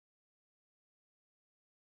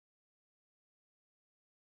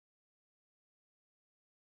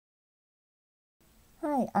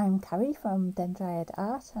Hi, I'm Carrie from Dendriad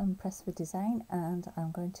Art and Press for Design, and I'm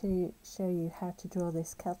going to show you how to draw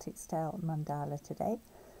this Celtic style mandala today.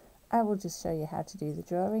 I will just show you how to do the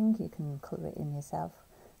drawing. You can colour it in yourself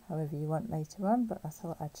however you want later on, but I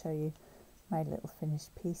thought I'd show you my little finished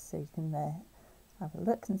piece so you can have a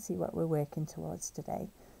look and see what we're working towards today.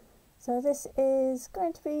 So this is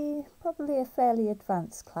going to be probably a fairly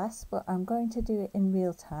advanced class, but I'm going to do it in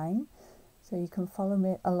real time so you can follow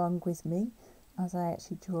me along with me as I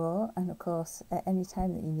actually draw, and of course at any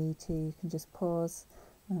time that you need to, you can just pause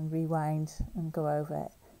and rewind and go over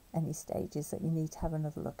any stages that you need to have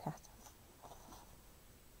another look at.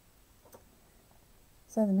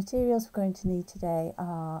 So the materials we're going to need today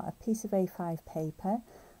are a piece of A5 paper,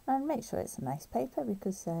 and make sure it's a nice paper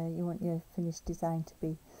because you want your finished design to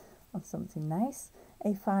be on something nice.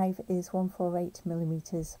 A5 is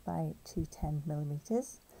 148mm by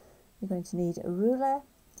 210mm. You're going to need a ruler,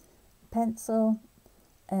 pencil,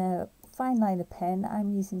 Fineliner pen.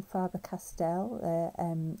 I'm using Faber Castell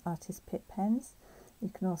Artist Pitt pens. You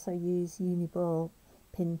can also use Uni-ball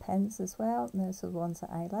pin pens as well. Those are the ones that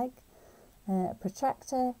I like. A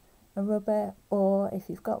protractor, a rubber, or if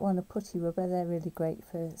you've got one, a putty rubber. They're really great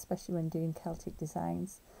for, especially when doing Celtic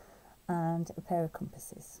designs, and a pair of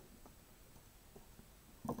compasses.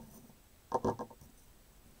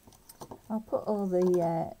 I'll put all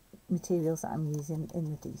the materials that I'm using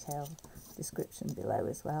in the detail description below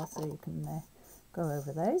as well, so you can go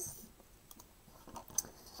over those.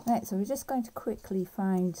 Right, so we're just going to quickly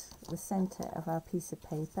find the centre of our piece of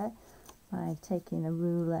paper by taking a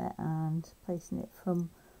ruler and placing it from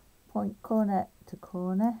corner to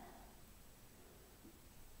corner,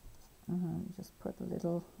 and just put a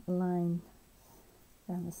little line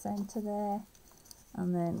down the centre there,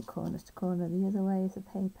 and then corner to corner the other way of the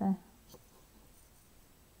paper.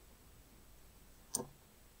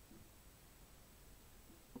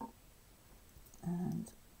 And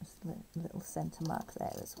just a little centre mark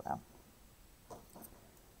there as well.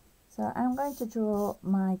 So I'm going to draw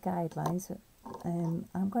my guidelines.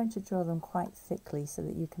 I'm going to draw them quite thickly so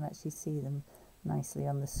that you can actually see them nicely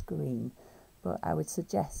on the screen, but I would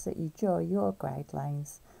suggest that you draw your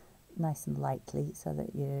guidelines nice and lightly so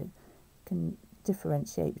that you can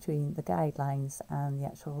differentiate between the guidelines and the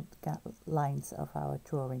actual lines of our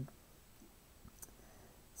drawing.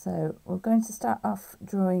 So we're going to start off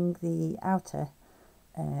drawing the outer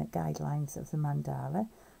guidelines of the mandala,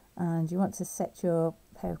 and you want to set your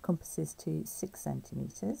pair of compasses to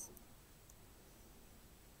 6cm.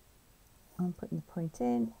 I'm putting the point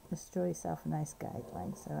in, just draw yourself a nice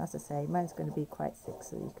guideline. So as I say, mine's going to be quite thick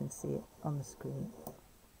so you can see it on the screen.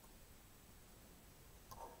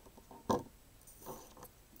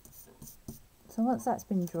 So once that's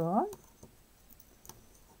been drawn,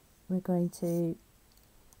 we're going to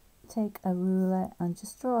take a ruler and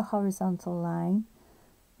just draw a horizontal line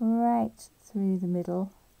right through the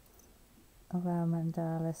middle of our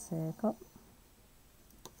mandala circle,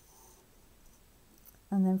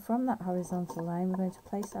 and then from that horizontal line we're going to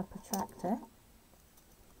place our protractor.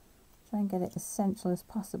 Try and get it as central as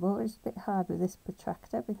possible. It's a bit hard with this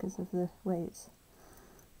protractor because of the way it's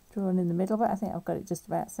drawn in the middle, but I think I've got it just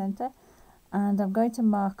about centre, and I'm going to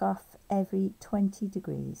mark off every 20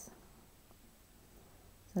 degrees.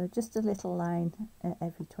 So just a little line at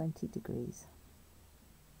every 20 degrees.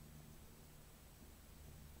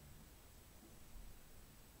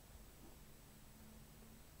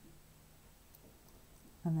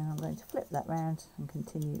 And then I'm going to flip that round and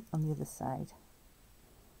continue on the other side.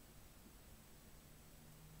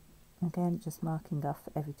 Again, just marking off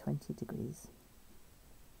every 20 degrees.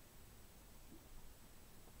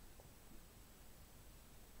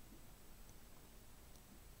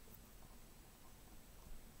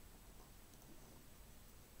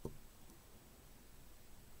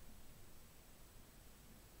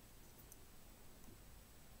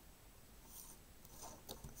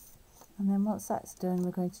 And then once that's done,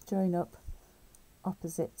 we're going to join up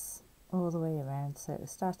opposites all the way around. So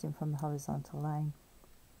starting from the horizontal line,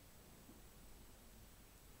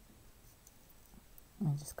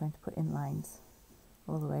 I'm just going to put in lines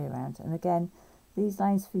all the way around. And again, these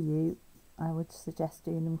lines for you, I would suggest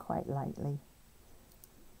doing them quite lightly.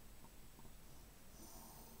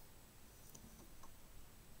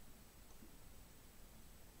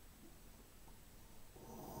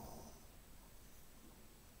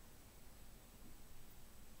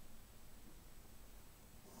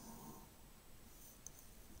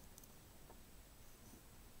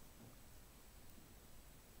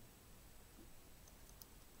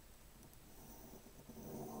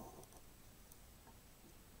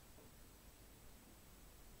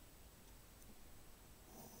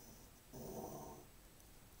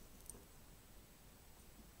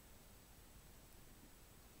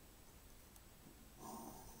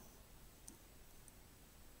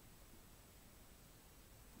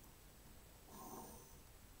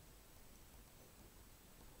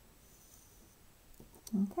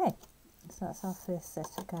 Okay, so that's our first set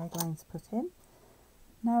of guidelines put in.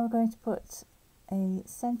 Now we're going to put a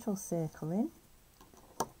central circle in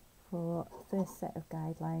for the first set of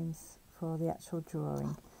guidelines for the actual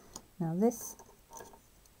drawing. Now this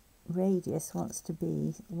radius wants to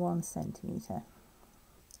be 1 centimetre.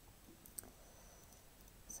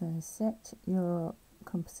 So set your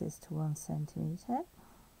compasses to 1 centimetre,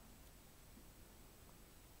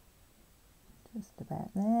 just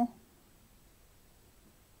about there.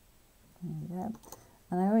 There we go.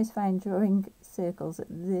 And I always find drawing circles at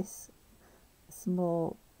this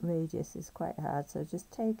small radius is quite hard, so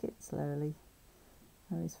just take it slowly.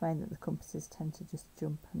 I always find that the compasses tend to just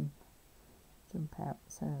jump out,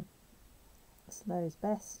 so slow is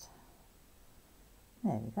best.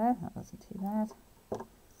 There we go, that wasn't too bad.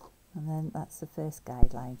 And then that's the first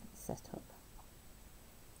guideline set up.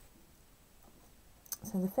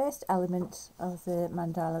 So the first element of the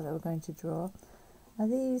mandala that we're going to draw are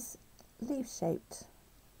these leaf-shaped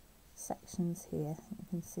sections here. You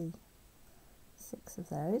can see 6 of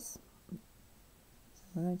those.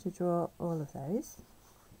 So we're going to draw all of those.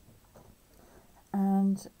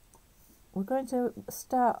 And we're going to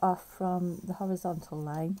start off from the horizontal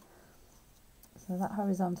line. So that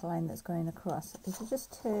horizontal line that's going across, if you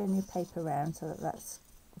just turn your paper around so that that's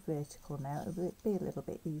vertical now, it'll be a little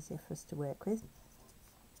bit easier for us to work with.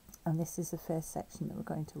 And this is the first section that we're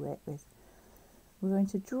going to work with. We're going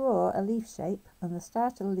to draw a leaf shape, and the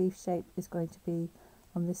start of the leaf shape is going to be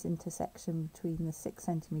on this intersection between the 6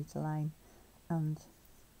 centimetre line and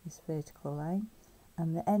this vertical line,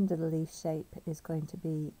 and the end of the leaf shape is going to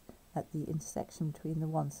be at the intersection between the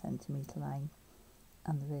 1 centimetre line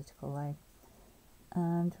and the vertical line.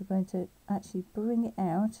 And we're going to actually bring it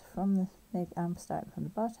out from the, maybe I'm starting from the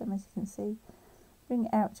bottom, as you can see, bring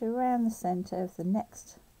it out to around the centre of the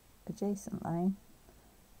next adjacent line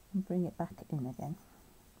and bring it back in again.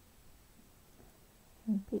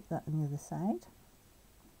 Repeat that on the other side,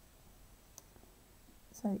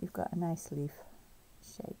 so you've got a nice leaf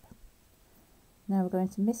shape. Now we're going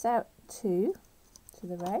to miss out 2 to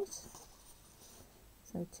the right,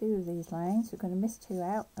 so 2 of these lines, we're going to miss 2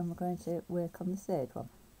 out, and we're going to work on the third one.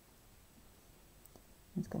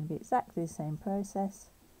 It's going to be exactly the same process,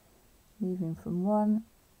 moving from one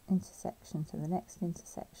intersection to the next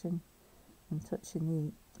intersection and touching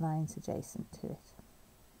the lines adjacent to it.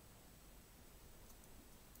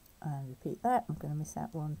 And repeat that. I'm going to miss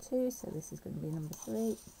out 1, 2, so this is going to be number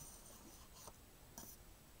 3.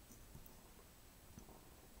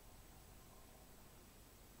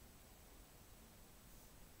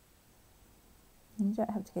 And you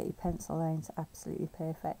don't have to get your pencil lines absolutely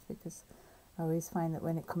perfect, because I always find that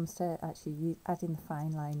when it comes to actually adding the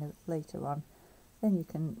fine liner later on, then you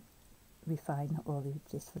can refine all the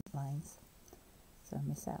different lines. So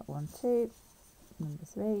miss out 1, 2, number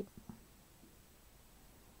 3.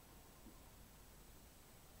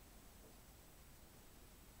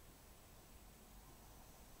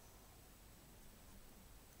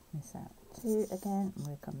 Miss out 2 again and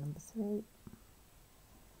work on number 3.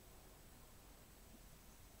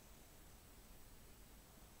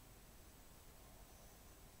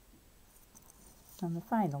 And the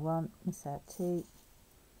final one, miss out 2,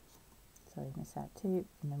 miss out 2,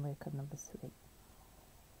 and then work on number 3.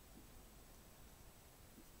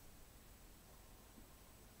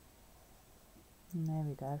 And there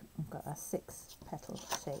we go, we've got our 6 petal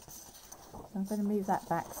shapes. So I'm going to move that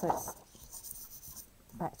back so it's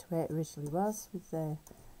back to where it originally was, with the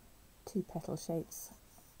 2 petal shapes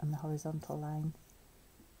and the horizontal line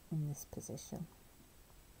in this position.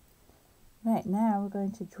 Right, now we're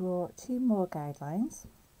going to draw 2 more guidelines.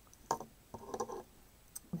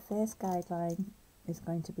 The first guideline is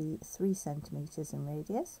going to be 3 centimetres in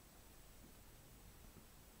radius.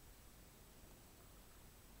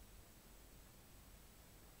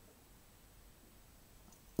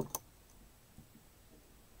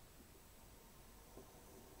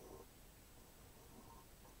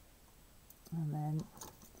 And then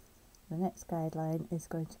the next guideline is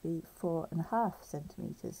going to be 4.5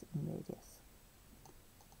 centimetres in radius.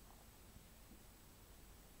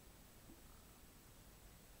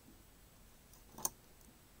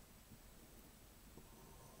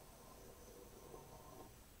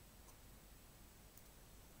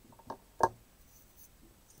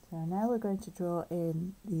 So now we're going to draw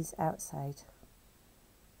in these outside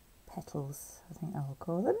petals, I think I will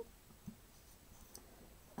call them.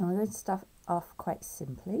 And we're going to start off quite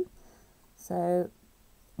simply. So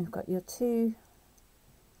we've got your 2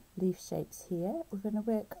 leaf shapes here. We're going to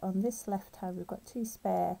work on this left hand. We've got 2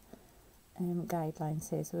 spare guidelines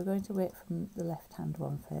here, so we're going to work from the left hand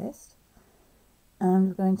one first. And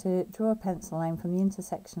we're going to draw a pencil line from the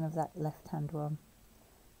intersection of that left hand one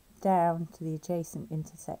down to the adjacent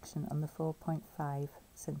intersection on the 4.5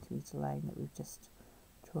 centimetre line that we've just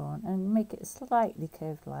drawn, and make it a slightly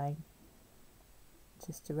curved line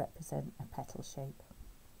just to represent a petal shape.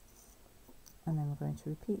 And then we're going to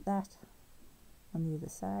repeat that on the other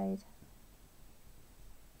side.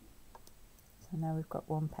 So now we've got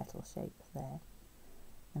one petal shape there.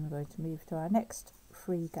 Then we're going to move to our next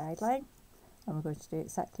free guideline, and we're going to do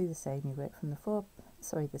exactly the same. You work from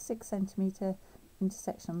the 6 centimetre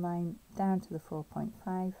intersection line down to the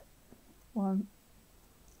 4.5 one,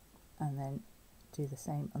 and then do the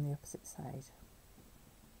same on the opposite side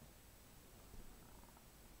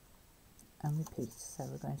and repeat. So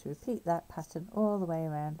we're going to repeat that pattern all the way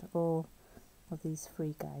around all of these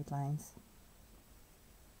free guidelines.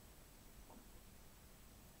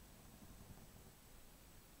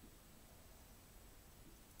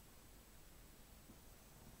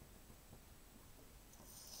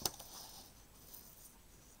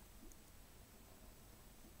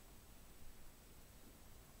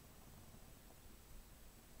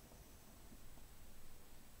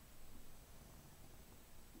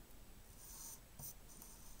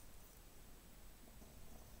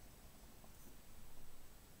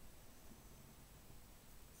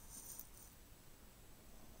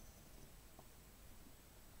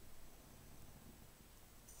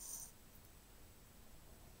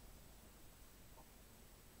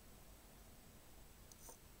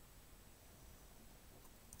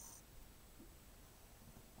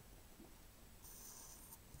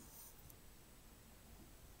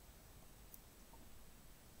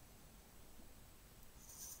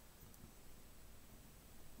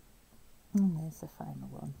 And there's the final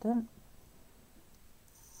one done.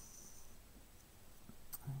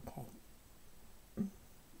 Okay.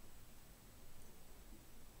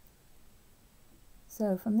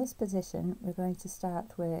 So from this position we're going to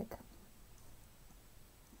start work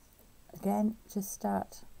again. Just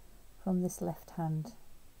start from this left hand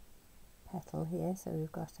petal here. So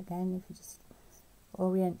we've got, again, if you just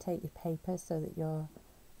orientate your paper so that your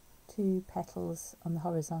two petals on the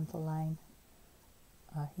horizontal line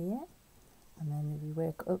are here, and then if we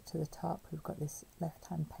work up to the top we've got this left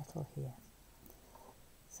hand petal here.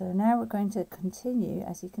 So now we're going to continue.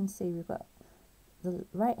 As you can see, we've got the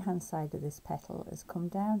right hand side of this petal has come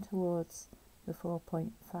down towards the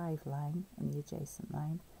 4.5 line and the adjacent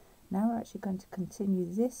line. Now we're actually going to continue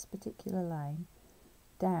this particular line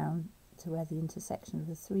down to where the intersection of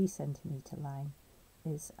the 3 centimetre line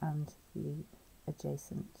is and the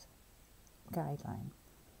adjacent guideline.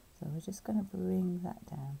 So we're just going to bring that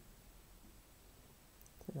down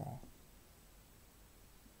to there.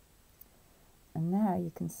 And now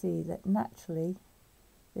you can see that naturally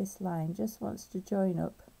this line just wants to join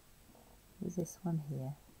up with this one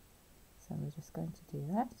here. So we're just going to do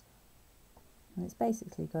that. And it's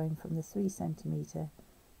basically going from the 3 centimetre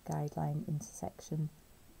guideline intersection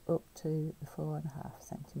up to the 4.5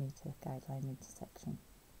 centimetre guideline intersection.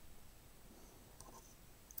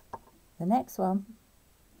 The next one,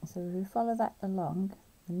 so if we follow that along,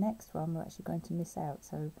 the next one we're actually going to miss out.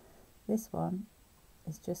 So this one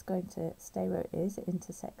is just going to stay where it is. It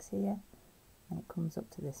intersects here and it comes up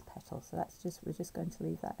to this petal. So that's just, we're just going to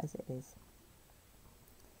leave that as it is.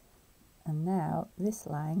 And now this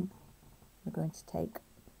line we're going to take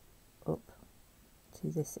up to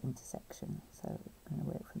this intersection. So we're going to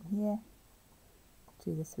work from here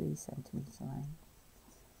to the 3 centimetre line.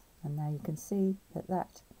 And now you can see that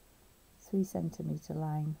that 3 centimetre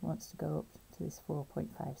line wants to go up to this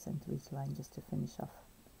 4.5 centimetre line just to finish off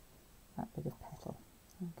that bit of petal.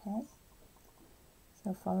 Okay,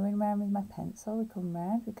 so following around with my pencil, we come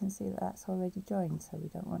round, we can see that that's already joined, so we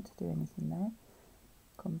don't want to do anything there.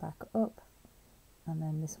 Come back up, and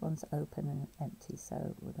then this one's open and empty,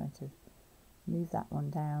 so we're going to move that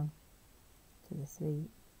one down to the 3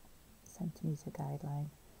 centimetre guideline,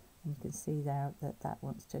 and you can see there that that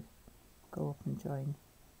wants to go up and join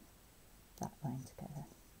that line together.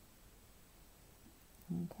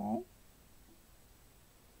 Okay,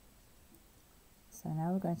 so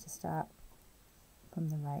now we're going to start from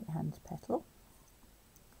the right hand petal,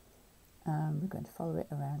 and we're going to follow it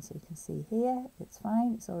around. So you can see here it's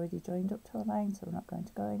fine, it's already joined up to a line, so we're not going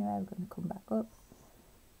to go anywhere. We're going to come back up.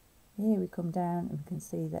 Here we come down and we can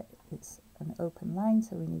see that it's an open line,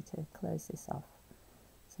 so we need to close this off.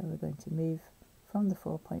 So we're going to move from the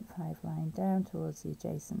 4.5 line down towards the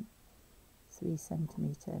adjacent 3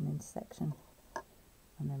 centimetre intersection,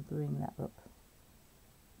 and then bring that up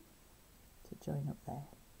to join up there.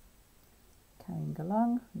 Carrying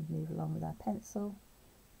along, we move along with our pencil.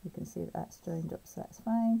 You can see that that's joined up, so that's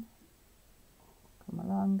fine. come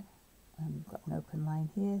along, and we've got an open line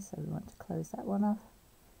here, so we want to close that one off.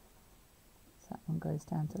 So that one goes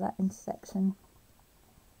down to that intersection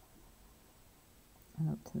and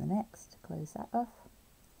up to the next, close that off.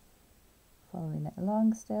 Following it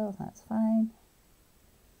along still, that's fine.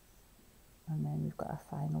 And then we've got our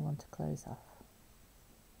final one to close off.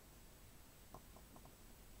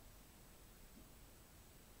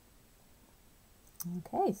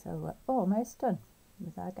 Okay, so we're almost done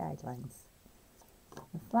with our guidelines.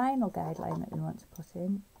 The final guideline that we want to put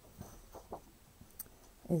in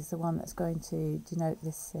is the one that's going to denote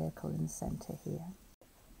this circle in the centre here.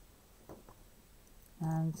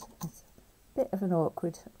 And it's a bit of an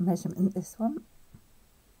awkward measurement, this one,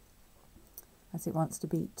 as it wants to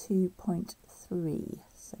be 2.3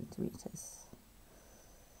 centimetres.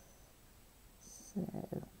 So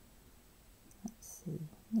let's see,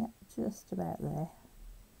 yeah, just about there.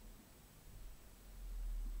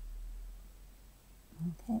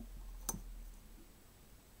 Okay,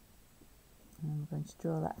 and I'm going to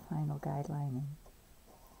draw that final guideline in.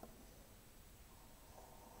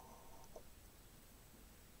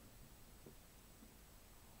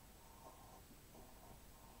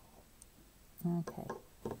 Okay,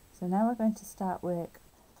 so now we're going to start work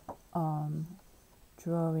on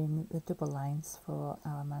drawing the double lines for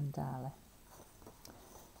our mandala.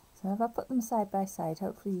 So if I put them side by side,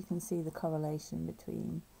 hopefully you can see the correlation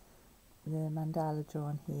between the mandala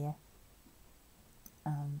drawn here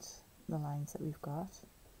and the lines that we've got.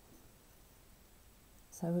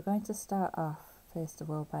 So we're going to start off first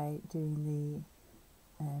of all by doing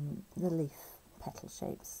the leaf petal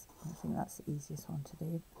shapes. I think that's the easiest one to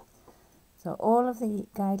do. So all of the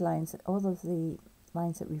guidelines, all of the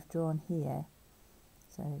lines that we've drawn here,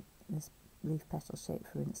 so this leaf petal shape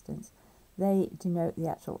for instance, they denote the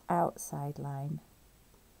actual outside line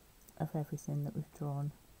of everything that we've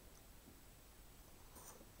drawn.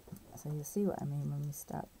 So you'll see what I mean when we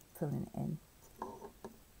start filling it in.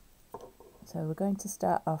 So we're going to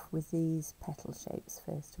start off with these petal shapes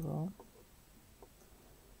first of all.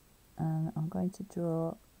 And I'm going to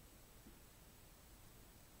draw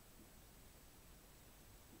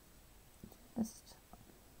just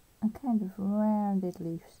a kind of rounded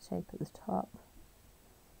leaf shape at the top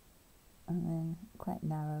and then quite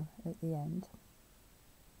narrow at the end.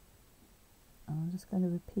 And I'm just going to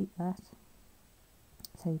repeat that.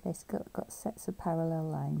 So you basically got sets of parallel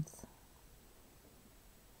lines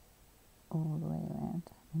all the way around,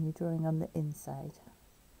 and you're drawing on the inside.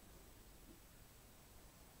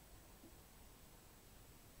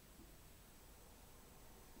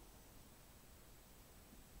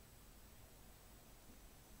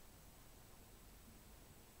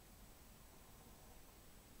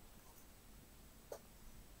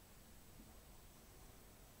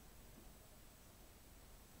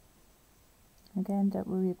 Again, don't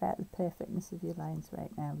worry about the perfectness of your lines right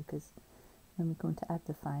now, because when we come to add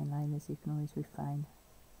the fine liners you can always refine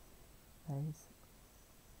those.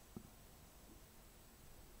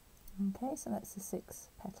 Okay, so that's the 6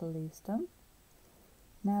 petal leaves done.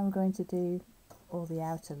 Now we're going to do all the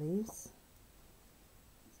outer leaves.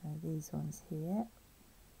 So these ones here.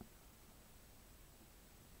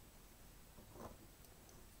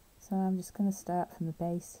 So I'm just going to start from the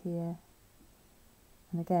base here.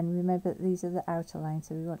 And again, remember that these are the outer lines,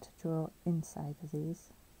 so we want to draw inside of these.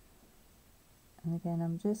 And again,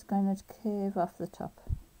 I'm just going to curve off the top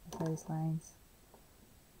of those lines,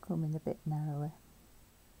 coming a bit narrower.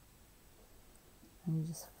 And you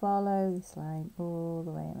just follow this line all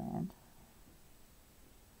the way around.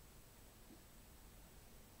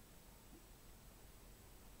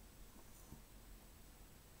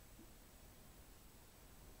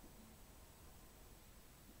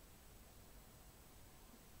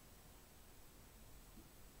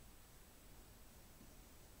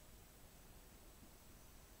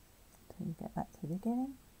 So you get that to the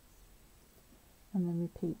beginning, and then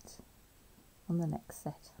repeat on the next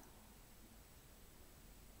set.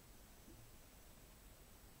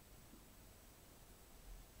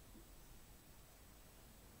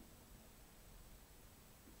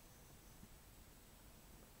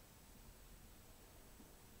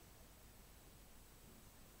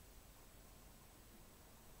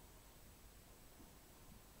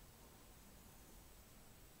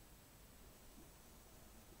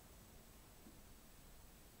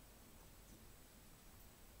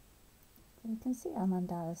 So you can see our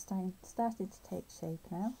mandala started to take shape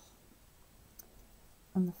now.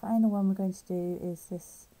 And the final one we're going to do is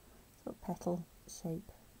this sort of petal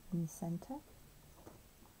shape in the centre.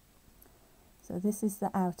 So this is the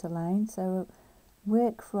outer line, so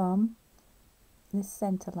work from this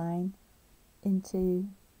centre line into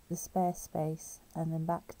the spare space and then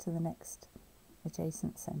back to the next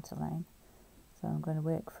adjacent centre line. So I'm going to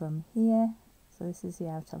work from here, so this is the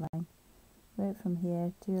outer line, work from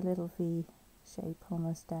here, do a little V shape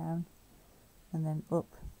almost down, and then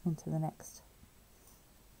up into the next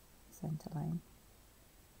centre line.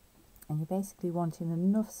 And you're basically wanting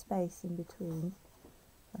enough space in between.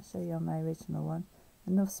 I'll show you on my original one,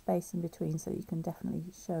 enough space in between so that you can definitely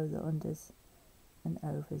show the unders and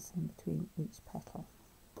overs in between each petal.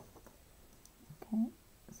 Okay,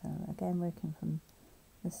 so again working from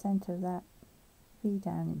the centre of that, V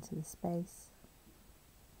down into the space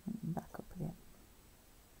and back up again.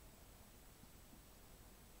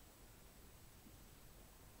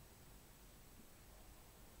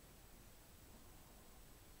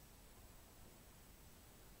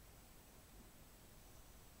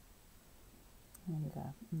 There we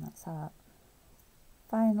go, and that's our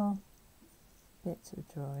final bit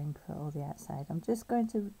of drawing for all the outside. I'm just going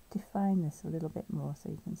to define this a little bit more so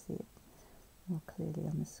you can see it more clearly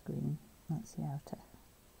on the screen. That's the outer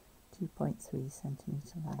 2.3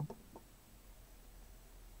 centimetre line.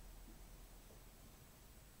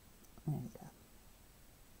 There we go.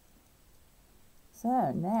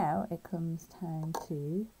 So now it comes time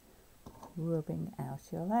to rubbing out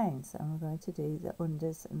your lines, and we're going to do the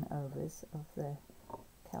unders and overs of the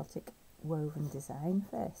Celtic woven design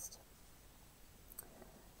first.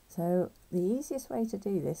 So the easiest way to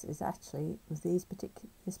do this is actually, with this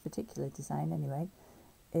particular design anyway,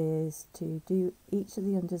 is to do each of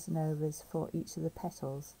the unders and overs for each of the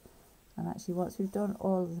petals. And actually once we've done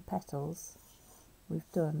all of the petals, we've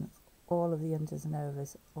done all of the unders and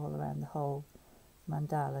overs all around the whole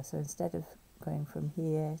mandala. So instead of going from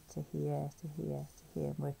here to here to here to here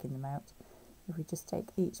and working them out, if we just take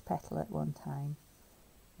each petal at one time,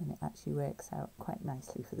 then it actually works out quite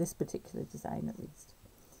nicely for this particular design at least.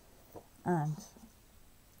 And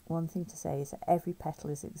one thing to say is that every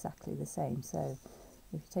petal is exactly the same. So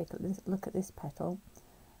if you take a look at this petal,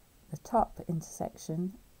 the top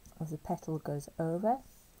intersection of the petal goes over,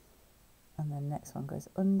 and then the next one goes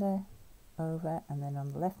under, over, and then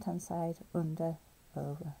on the left hand side, under,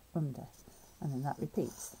 over, under, and then that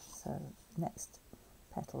repeats. So next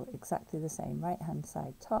petal exactly the same, right hand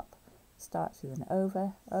side top starts with an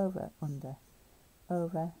over, over, under,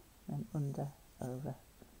 over, then under, over,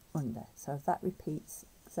 under. So that repeats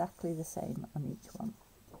exactly the same on each one.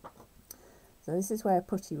 So this is where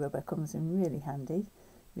putty rubber comes in really handy,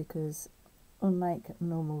 because unlike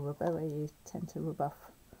normal rubber where you tend to rub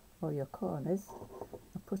off all your corners,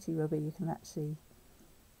 a putty rubber you can actually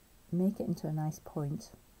make it into a nice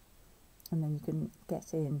point, and then you can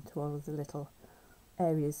get into all of the little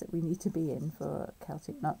areas that we need to be in for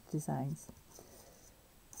Celtic knot designs.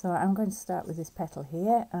 So I'm going to start with this petal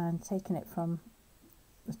here and taking it from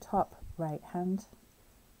the top right hand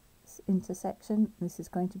intersection. This is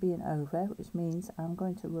going to be an over, which means I'm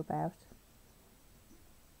going to rub out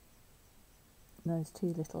those two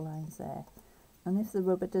little lines there. And if the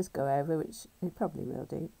rubber does go over, which it probably will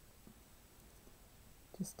do,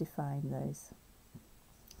 just define those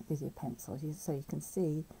with your pencil so you can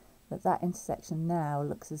see that that intersection now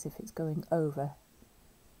looks as if it's going over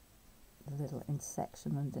the little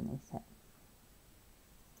intersection underneath it.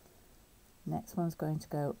 Next one's going to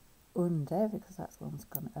go under because that one's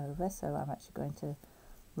gone over, so I'm actually going to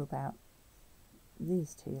rub out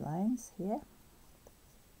these two lines here.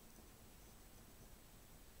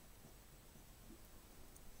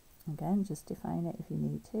 Again, just define it if you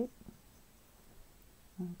need to.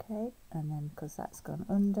 Okay, and then because that's gone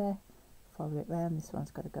under, follow it round, this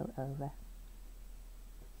one's got to go over.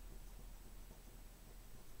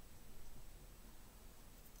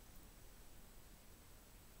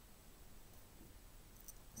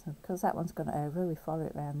 So because that one's gone over, we follow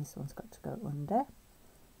it round, this one's got to go under.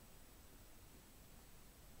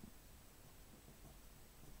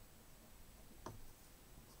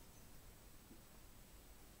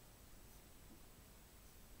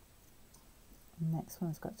 The next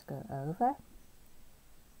one's got to go over.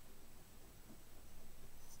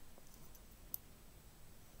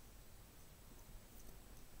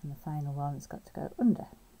 And the final one's got to go under.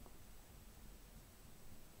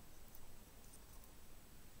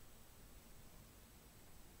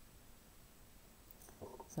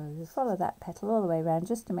 So we follow that petal all the way around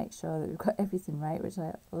just to make sure that we've got everything right, which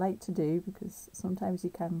I like to do because sometimes you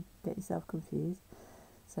can get yourself confused.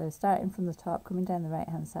 So starting from the top, coming down the right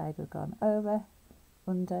hand side, we've gone over,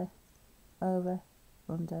 under, over,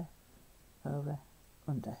 under, over,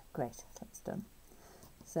 under. Great, that's done.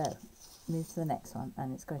 So move to the next one,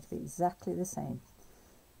 and it's going to be exactly the same.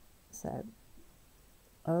 So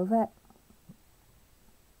over,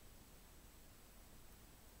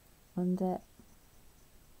 under,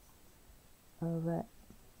 over,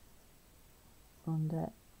 under,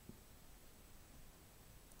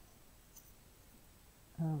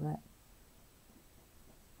 over,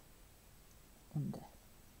 under.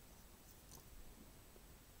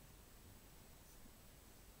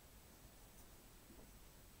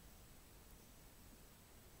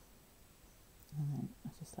 And then I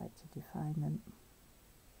just like to define them.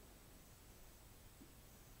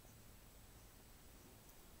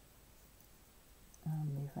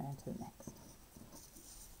 And move around to the next.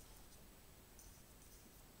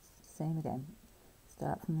 Same again.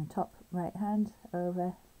 Start from the top right hand,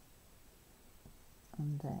 over,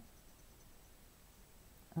 under,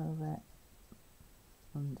 over,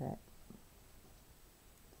 under,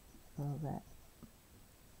 over,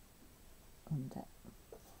 under.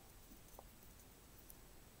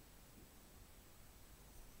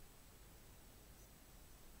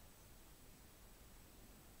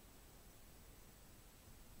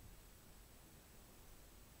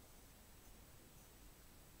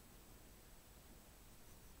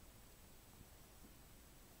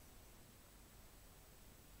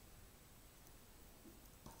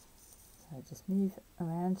 So just move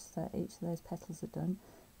around so each of those petals are done.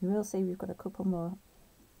 You will see we've got a couple more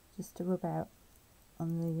just to rub out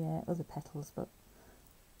on the other petals, but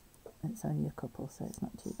it's only a couple, so it's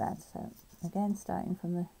not too bad. So again, starting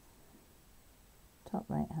from the top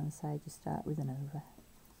right hand side, you start with an over.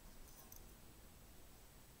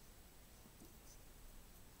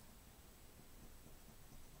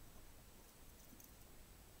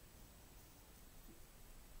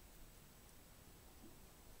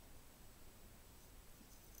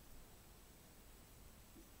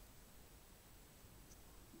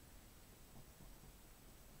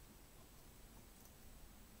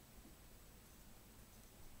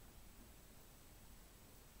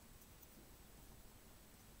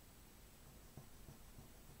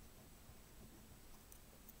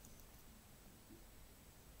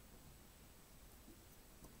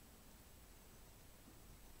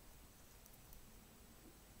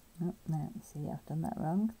 Oh, now see, I've done that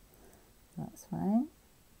wrong. That's fine.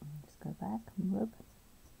 Just go back and rub.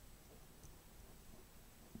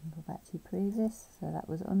 And go back to your previous. So that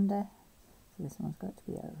was under. So this one's got to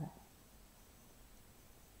be over.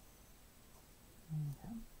 There you go.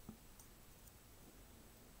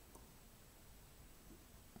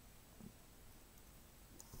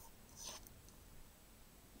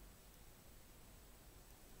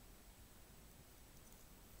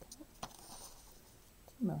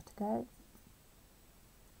 Two more to go.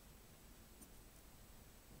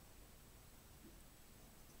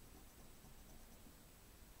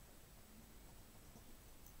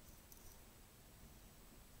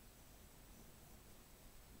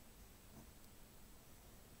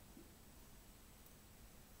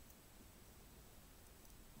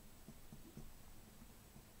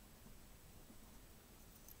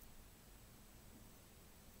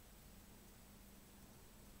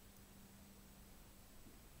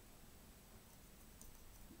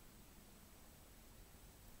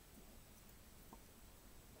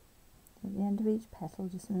 At the end of each petal,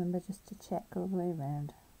 just remember just to check all the way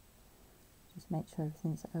around. Just make sure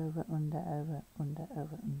everything's over, under, over, under,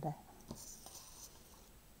 over, under.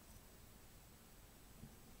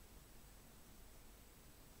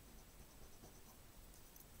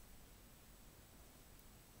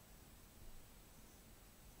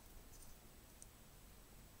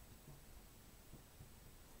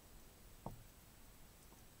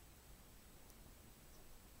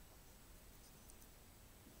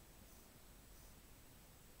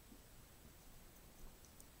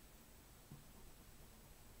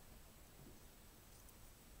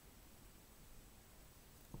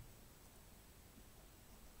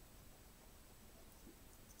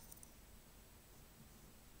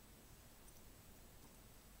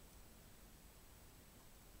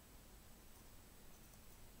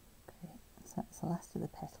 So that's the last of the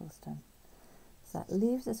petals done. So that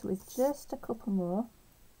leaves us with just a couple more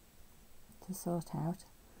to sort out,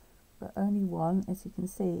 but only one. As you can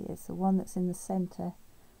see, it's the one that's in the centre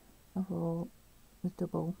of all the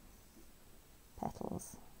double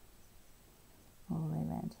petals, all the way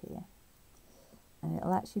around here. And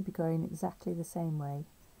it'll actually be going exactly the same way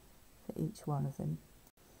for each one of them.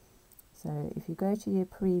 So if you go to your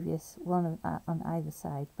previous one on either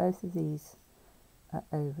side, both of these are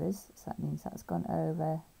overs, so that means that's gone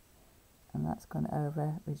over and that's gone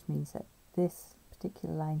over, which means that this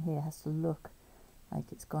particular line here has to look like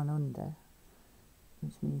it's gone under,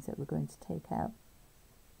 which means that we're going to take out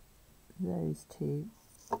those two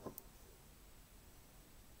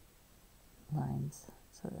lines,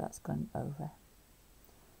 so that's gone over.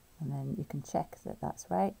 and then you can check that that's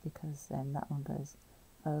right, because then that one goes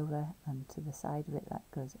over, and to the side of it that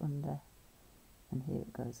goes under, and here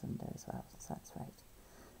it goes under as well, so that's right.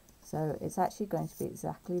 So it's actually going to be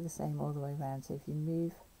exactly the same all the way around. So if you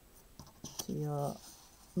move to your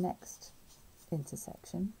next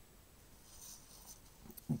intersection,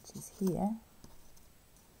 which is here,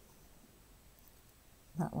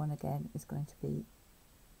 that one again is going to be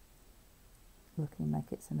looking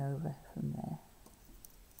like it's an over from there.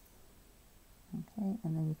 Okay,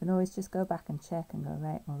 and then you can always just go back and check and go,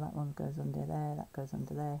 right, well that one goes under there, that goes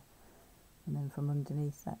under there, and then from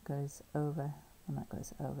underneath that goes over, and that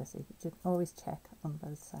goes over, so you can always check on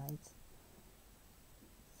both sides.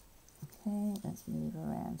 Okay, let's move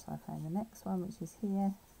around so I find the next one, which is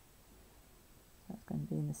here. So it's going to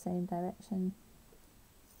be in the same direction.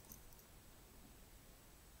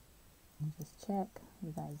 And just check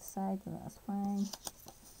with either side, and that's fine.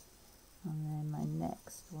 And then my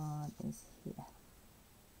next one is here.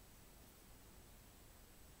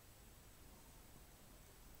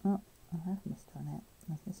 Oh, I have missed one out.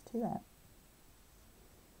 I've missed two out.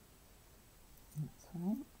 That's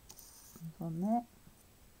fine. There's one there.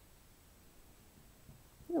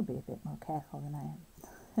 You'll be a bit more careful than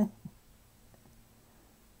I am.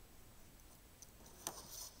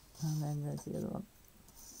 And then there's the other one.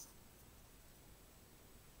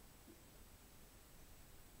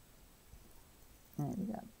 There we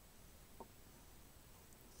go.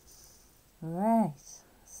 Right,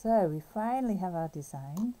 so we finally have our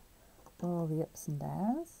design, all the ups and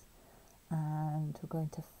downs, and we're going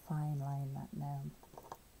to fine line that now.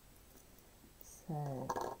 So,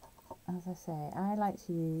 as I say, I like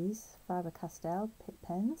to use Faber Castell PITT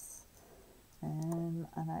pens, and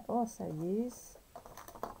I also use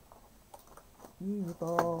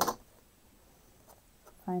Uni-ball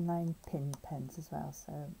Fineliner pin pens as well,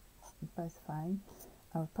 so both fine.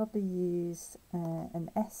 I would probably use an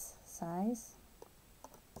S size,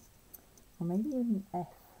 or maybe even F.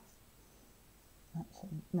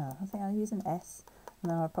 Actually, no, I think I'll use an S,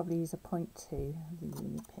 and then I'll probably use a 0.2 of the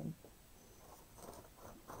Uni Pin.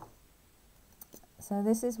 So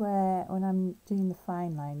this is where, when I'm doing the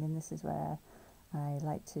fine lining, this is where I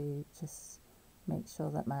like to just make sure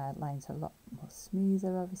that my lines are a lot more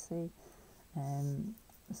smoother, obviously.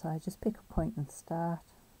 So I just pick a point and start,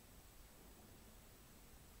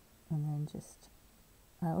 and then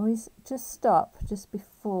I always just stop just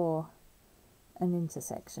before an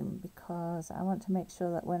intersection, because I want to make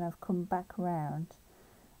sure that when I've come back around,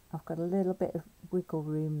 I've got a little bit of wiggle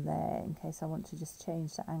room there in case I want to just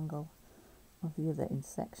change the angle of the other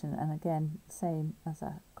intersection. And again, same as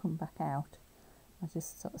I come back out, I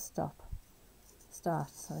just sort of start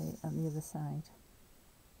on the other side,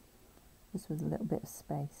 just with a little bit of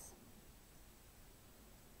space.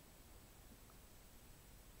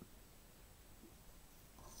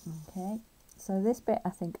 Okay, so this bit I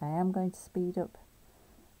think I am going to speed up,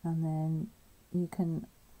 and then you can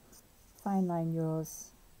fine line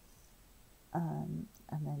yours, and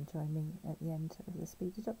then join me at the end of the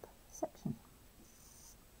speeded up section.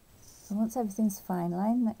 So once everything's fine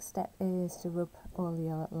lined, next step is to rub all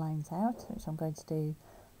your lines out, which I'm going to do.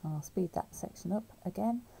 I'll speed that section up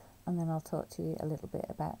again, and then I'll talk to you a little bit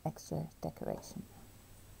about extra decoration.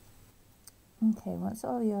 Okay, once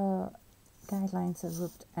all your guidelines are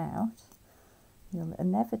rubbed out, you'll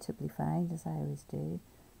inevitably find, as I always do,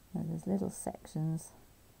 that there's little sections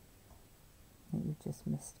that you've just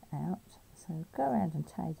missed out. So go around and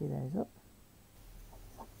tidy those up,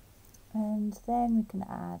 and then we can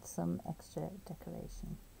add some extra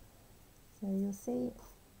decoration. So you'll see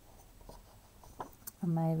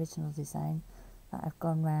on my original design that I've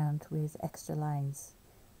gone round with extra lines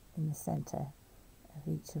in the centre of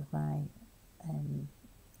each of my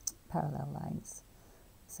parallel lines.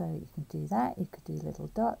 So you can do that, you could do little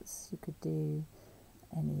dots, you could do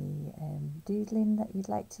any doodling that you'd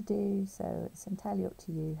like to do, so it's entirely up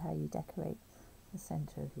to you how you decorate the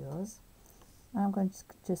centre of yours. I'm going to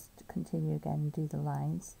just continue again and do the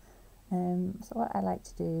lines. So what I like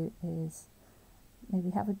to do is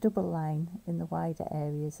maybe have a double line in the wider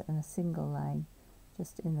areas and a single line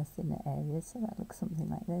just in the thinner areas. So that looks something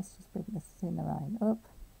like this. Just bring the thinner line up,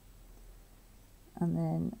 and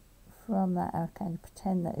then from that I kind of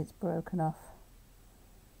pretend that it's broken off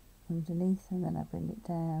underneath, and then I bring it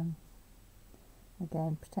down.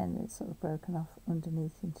 Again, pretend that it's sort of broken off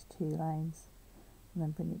underneath into two lines, and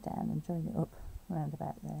then bring it down and join it up around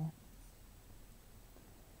about there.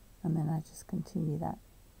 And then I just continue that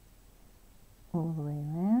all the way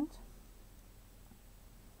around.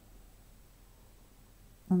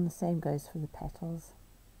 And the same goes for the petals.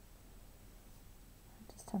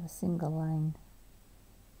 Just have a single line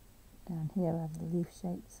down here are the leaf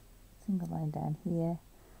shapes, single line down here,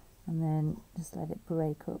 and then just let it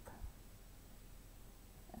break up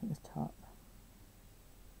at the top,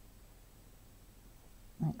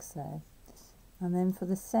 like so. And then for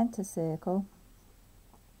the center circle,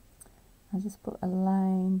 I just put a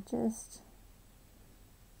line just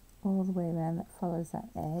all the way around that follows that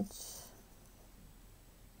edge,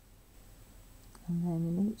 and then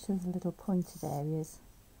in each of the little pointed areas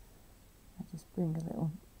I just bring a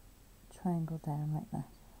little triangle down like that.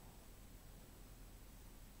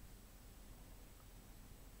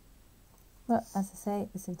 But as I say,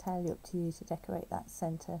 it's entirely up to you to decorate that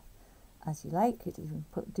centre as you like. You could even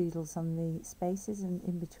put doodles on the spaces and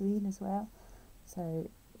in between as well, so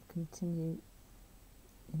continue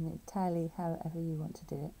in entirely however you want to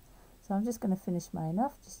do it. So I'm just going to finish mine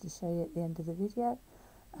off just to show you at the end of the video,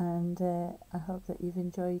 and I hope that you've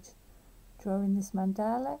enjoyed drawing this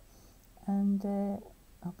mandala, and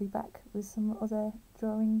I'll be back with some other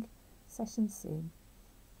drawing sessions soon.